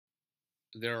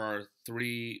There are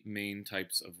three main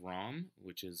types of ROM,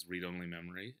 which is read-only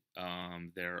memory.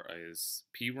 There is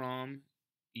PROM,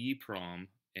 EPROM,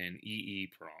 and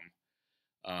EEPROM.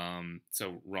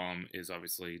 So ROM is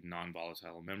obviously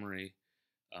non-volatile memory,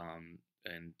 and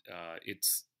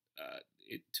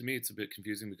to me it's a bit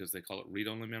confusing because they call it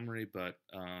read-only memory, but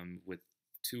with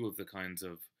two of the kinds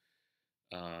of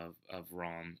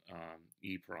ROM,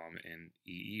 EPROM and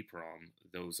EEPROM,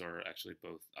 those are actually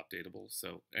both updatable.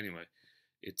 So anyway,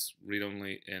 it's read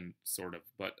only and sort of,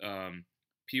 but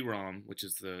PROM, which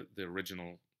is the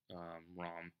original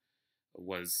ROM,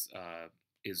 was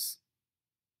is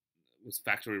was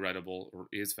factory writable or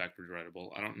is factory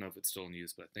writable. I don't know if it's still in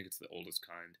use, but I think it's the oldest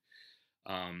kind.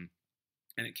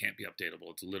 And it can't be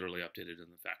updatable. It's literally updated in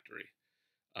the factory.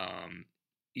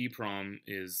 EPROM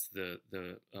is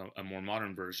a more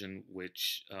modern version,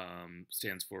 which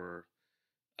stands for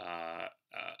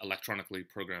electronically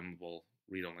programmable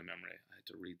read-only memory. I had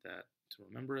to read that to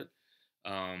remember it.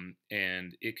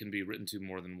 And it can be written to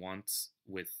more than once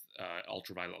with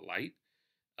ultraviolet light.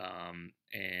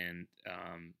 And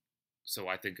so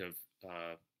I think of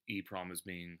EPROM as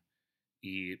being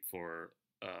E for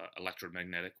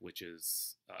electromagnetic, which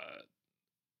is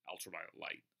ultraviolet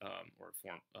light, or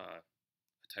a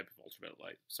type of ultraviolet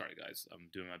light. Sorry, guys, I'm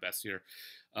doing my best here.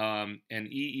 And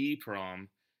EEPROM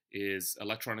is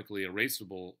electronically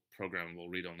erasable programmable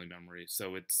read-only memory.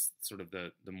 So it's sort of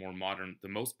the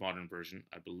most modern version,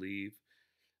 I believe,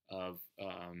 of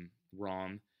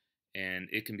ROM, and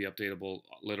it can be updatable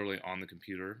literally on the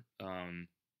computer,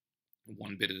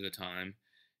 one bit at a time.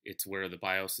 It's where the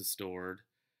BIOS is stored,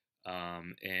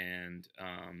 and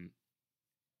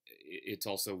it's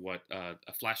also what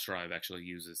a flash drive actually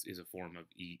uses, is a form of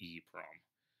EEPROM.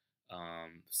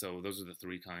 So those are the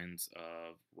three kinds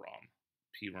of ROM: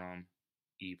 PROM,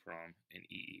 EPROM, and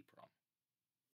EEPROM.